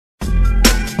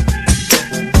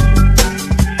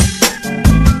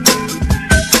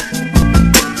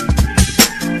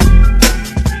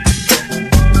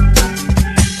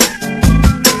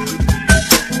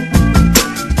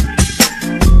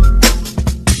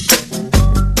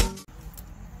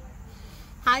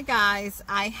Hi guys,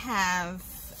 I have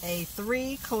a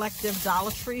 3 collective Dollar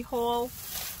Tree haul.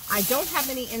 I don't have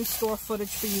any in-store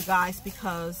footage for you guys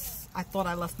because I thought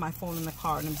I left my phone in the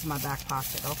car and it was in my back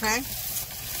pocket, okay?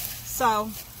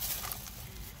 So,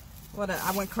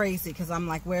 I went crazy because I'm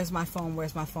like, where's my phone?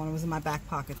 Where's my phone? It was in my back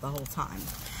pocket the whole time.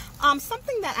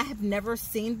 Something that I have never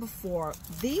seen before.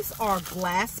 These are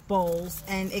glass bowls,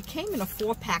 and it came in a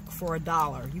 4-pack for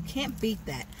 $1. You can't beat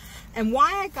that. And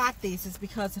why I got these is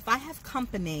because if I have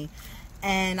company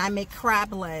and I make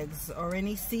crab legs or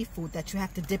any seafood that you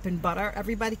have to dip in butter,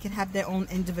 everybody can have their own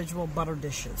individual butter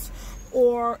dishes.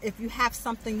 Or if you have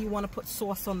something you want to put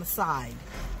sauce on the side,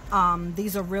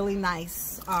 these are really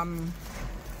nice. And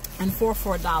for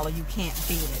 $1, you can't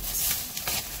beat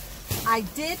it. I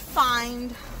did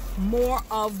find more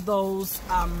of those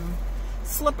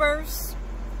slippers.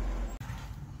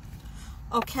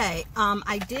 Okay,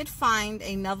 I did find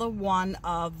another one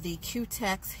of the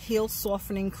Cutex heel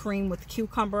softening cream with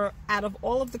cucumber. Out of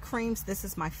all of the creams, this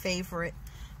is my favorite.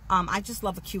 I just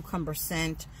love a cucumber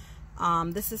scent.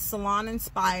 This is salon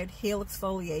inspired heel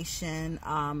exfoliation.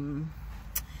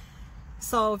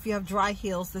 So if you have dry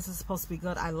heels, this is supposed to be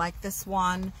good. I like this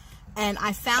one. And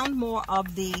I found more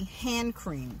of the hand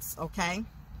creams, okay?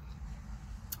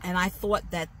 And I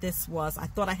thought that this was, I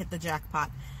thought I hit the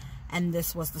jackpot, and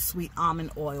this was the sweet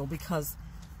almond oil because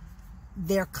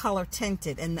they're color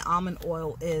tinted and the almond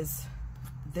oil is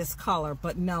this color.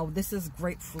 But no, this is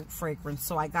grapefruit fragrance,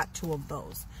 so I got 2 of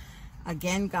those.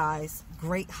 Again, guys,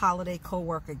 great holiday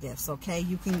co-worker gifts, okay?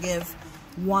 You can give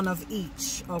 1 of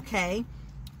each, okay?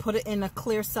 Put it in a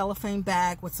clear cellophane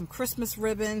bag with some Christmas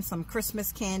ribbon, some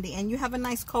Christmas candy, and you have a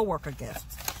nice co-worker gift.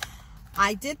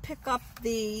 I did pick up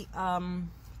the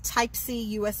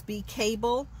Type-C USB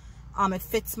cable. It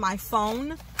fits my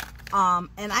phone. And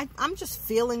I'm just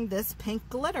feeling this pink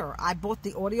glitter. I bought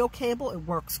the audio cable. It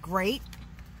works great.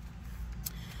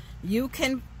 You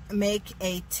can make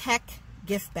a tech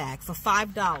gift bag for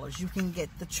 $5. You can get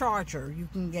the charger. You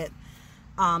can get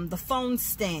the phone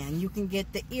stand. You can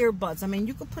get the earbuds. I mean,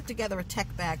 you can put together a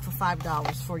tech bag for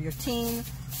 $5 for your teen,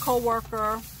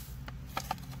 co-worker.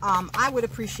 I would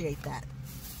appreciate that.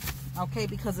 Okay,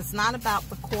 because it's not about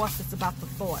the cost, it's about the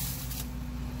thought.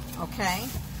 Okay,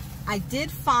 I did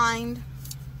find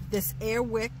this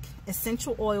Airwick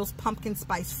Essential Oils Pumpkin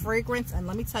Spice Fragrance, and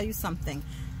let me tell you something.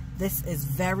 This is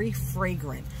very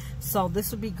fragrant. So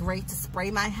this would be great to spray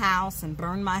my house and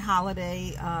burn my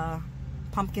holiday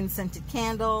pumpkin scented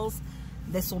candles.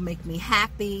 This will make me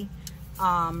happy.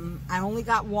 I only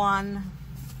got 1,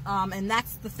 and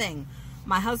that's the thing.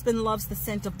 My husband loves the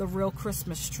scent of the real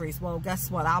Christmas trees. Well,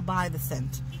 guess what? I'll buy the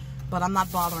scent. But I'm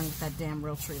not bothering with that damn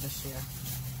real tree this year.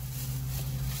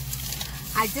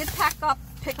 I did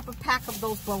pick up a pack of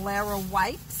those Bolero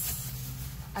wipes.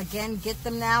 Again, get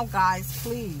them now, guys,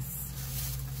 please.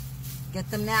 Get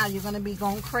them now. You're going to be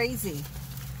going crazy.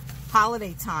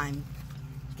 Holiday time.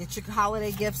 Get your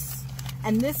holiday gifts.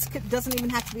 And this doesn't even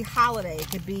have to be holiday.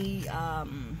 It could be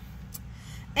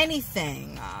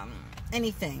anything.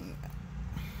 Anything.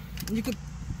 You could,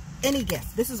 any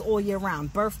gift. This is all year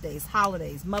round. Birthdays,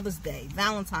 holidays, Mother's Day,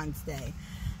 Valentine's Day,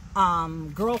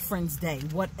 Girlfriend's Day,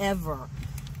 whatever.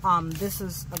 This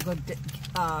is a good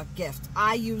gift.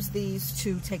 I use these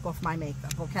to take off my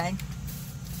makeup, okay?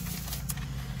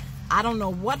 I don't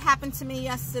know what happened to me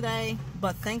yesterday,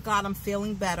 but thank God I'm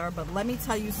feeling better. But let me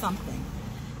tell you something.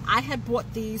 I had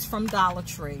bought these from Dollar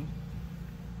Tree,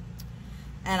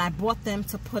 and I bought them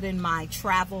to put in my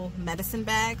travel medicine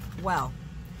bag. Well,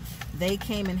 they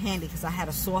came in handy because I had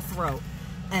a sore throat,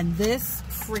 and this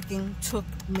freaking took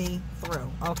me through,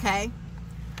 okay?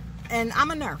 And I'm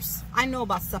a nurse. I know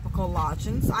about Cepacol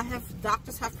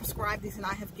doctors have prescribed these, and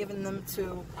I have given them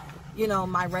to, you know,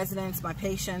 my residents, my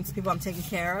patients, people I'm taking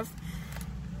care of.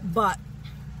 But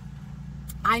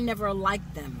I never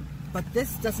liked them. But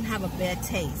this doesn't have a bad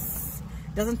taste.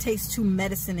 It doesn't taste too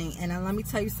medicine-y. And let me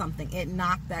tell you something. It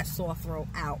knocked that sore throat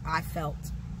out. I felt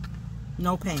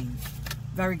no pain.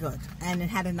 Very good. And it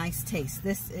had a nice taste.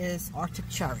 This is Arctic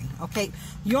Cherry. Okay.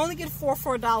 You only get 4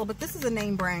 for $1, but this is a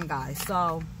name brand, guys.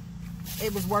 So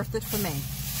it was worth it for me.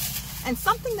 And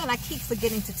something that I keep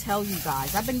forgetting to tell you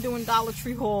guys. I've been doing Dollar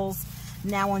Tree hauls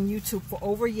now on YouTube for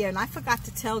over a year. And I forgot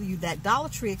to tell you that Dollar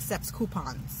Tree accepts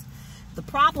coupons. The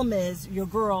problem is your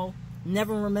girl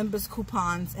never remembers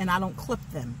coupons and I don't clip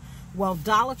them. Well,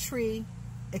 Dollar Tree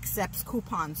accepts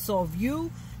coupons. So if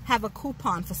you have a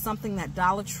coupon for something that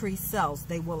Dollar Tree sells,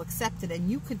 they will accept it and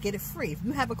you could get it free. If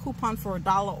you have a coupon for $1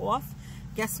 off,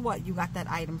 guess what? You got that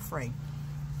item free.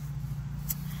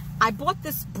 I bought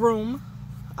this broom.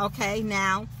 Okay,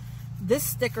 now this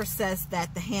sticker says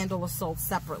that the handle is sold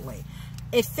separately.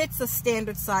 It fits a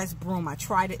standard size broom. I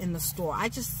tried it in the store. I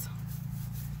just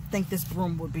think this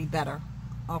broom would be better,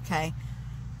 okay,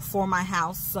 for my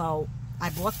house. So I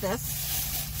bought this.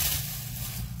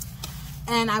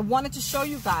 And I wanted to show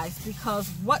you guys because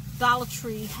what Dollar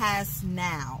Tree has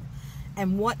now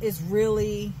and what is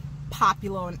really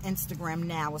popular on Instagram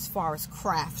now as far as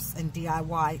crafts and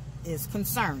DIY is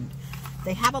concerned.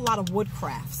 They have a lot of wood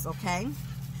crafts, okay?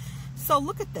 So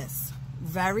look at this.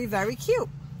 Very, very cute.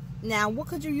 Now, what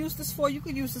could you use this for? You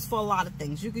could use this for a lot of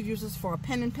things. You could use this for a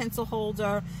pen and pencil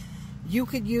holder. You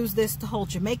could use this to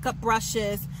hold your makeup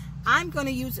brushes. I'm going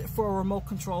to use it for a remote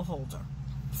control holder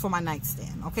for my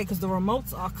nightstand, okay? Because the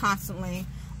remotes are constantly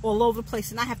all over the place,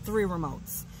 and I have 3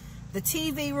 remotes. The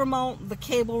TV remote, the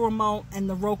cable remote, and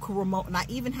the Roku remote, and I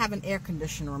even have an air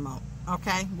conditioner remote,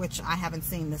 okay? Which I haven't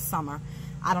seen this summer.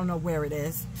 I don't know where it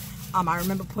is. I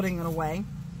remember putting it away.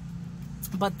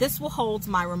 But this will hold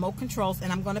my remote controls,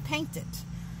 and I'm going to paint it.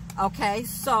 Okay,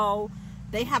 so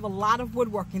they have a lot of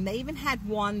woodworking. They even had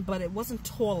one, but it wasn't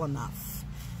tall enough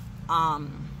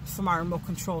for my remote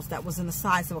controls. That was in the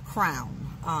size of a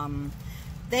crown.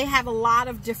 They have a lot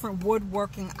of different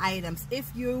woodworking items. If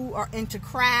you are into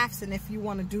crafts and if you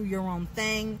want to do your own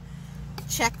thing,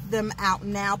 check them out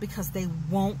now because they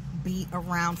won't be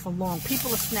around for long.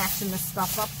 People are snatching this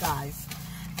stuff up, guys.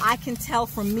 I can tell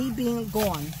from me being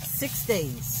gone 6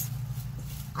 days,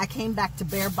 I came back to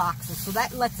bare boxes. So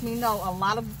that lets me know a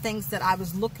lot of the things that I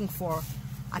was looking for.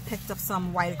 I picked up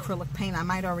some white acrylic paint. I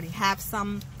might already have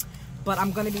some, but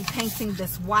I'm going to be painting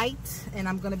this white, and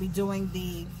I'm going to be doing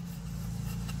the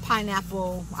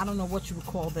pineapple, I don't know what you would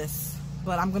call this,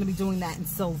 but I'm going to be doing that in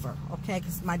silver, okay?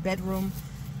 Because my bedroom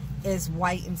is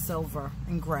white and silver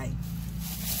and gray,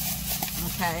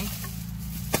 okay?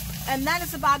 And that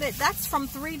is about it. That's from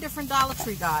 3 different Dollar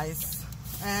Tree, guys.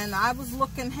 And I was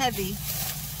looking heavy.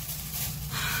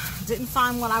 Didn't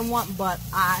find what I want, but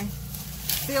I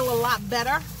feel a lot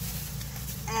better.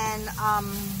 And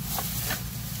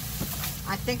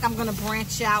I think I'm going to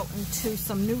branch out into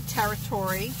some new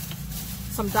territory.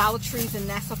 Some Dollar Trees in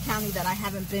Nassau County that I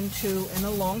haven't been to in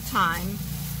a long time.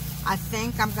 I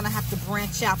think I'm going to have to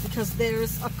branch out because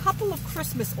there's a couple of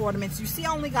Christmas ornaments. You see,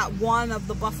 I only got one of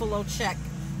the buffalo check.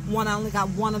 I only got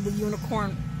one of the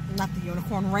unicorn, not the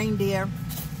unicorn, reindeer.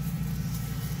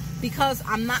 Because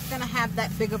I'm not going to have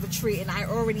that big of a tree, and I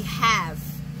already have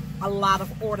a lot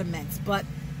of ornaments. But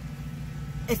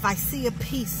if I see a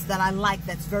piece that I like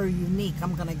that's very unique,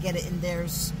 I'm going to get it. And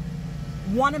there's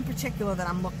one in particular that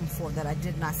I'm looking for that I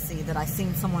did not see, that I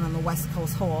seen someone on the West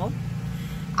Coast haul.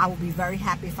 I will be very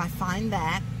happy if I find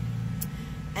that.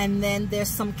 And then there's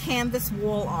some canvas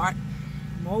wall art,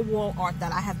 more wall art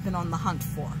that I have been on the hunt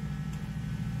for.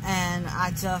 And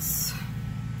I just,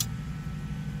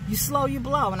 you slow, you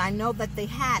blow. And I know that they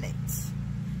had it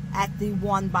at the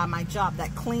one by my job,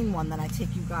 that clean one that I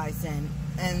take you guys in,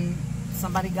 and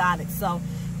somebody got it. So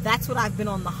that's what I've been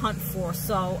on the hunt for.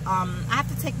 So I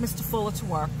have to take Mr. Fuller to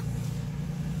work,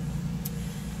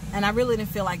 and I really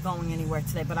didn't feel like going anywhere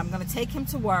today, but I'm going to take him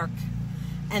to work,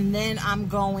 and then I'm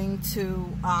going to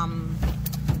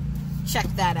check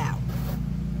that out.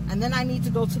 And then I need to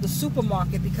go to the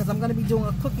supermarket because I'm going to be doing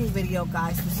a cooking video,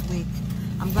 guys, this week.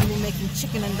 I'm going to be making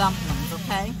chicken and dumplings,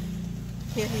 okay?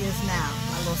 Here he is now,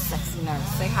 my little sexy nurse.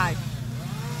 Say hi.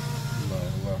 Hello,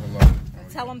 hello, hello. And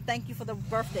tell him thank you for the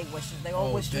birthday wishes. They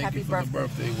all wish you happy birthday. Thank you for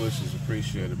the birthday wishes.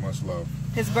 Appreciate it. Much love.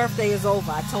 His birthday is over.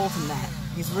 I told him that.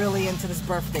 He's really into this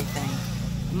birthday thing.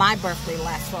 My birthday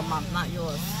lasts for a month, not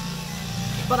yours.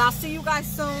 But I'll see you guys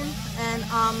soon. And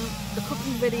the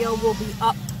cooking video will be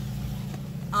up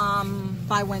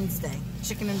by Wednesday.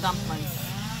 Chicken and dumplings.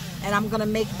 And I'm going to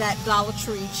make that Dollar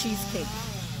Tree cheesecake.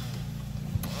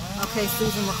 Okay,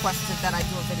 Susan requested that I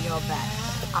do a video of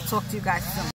that. I'll talk to you guys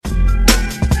soon.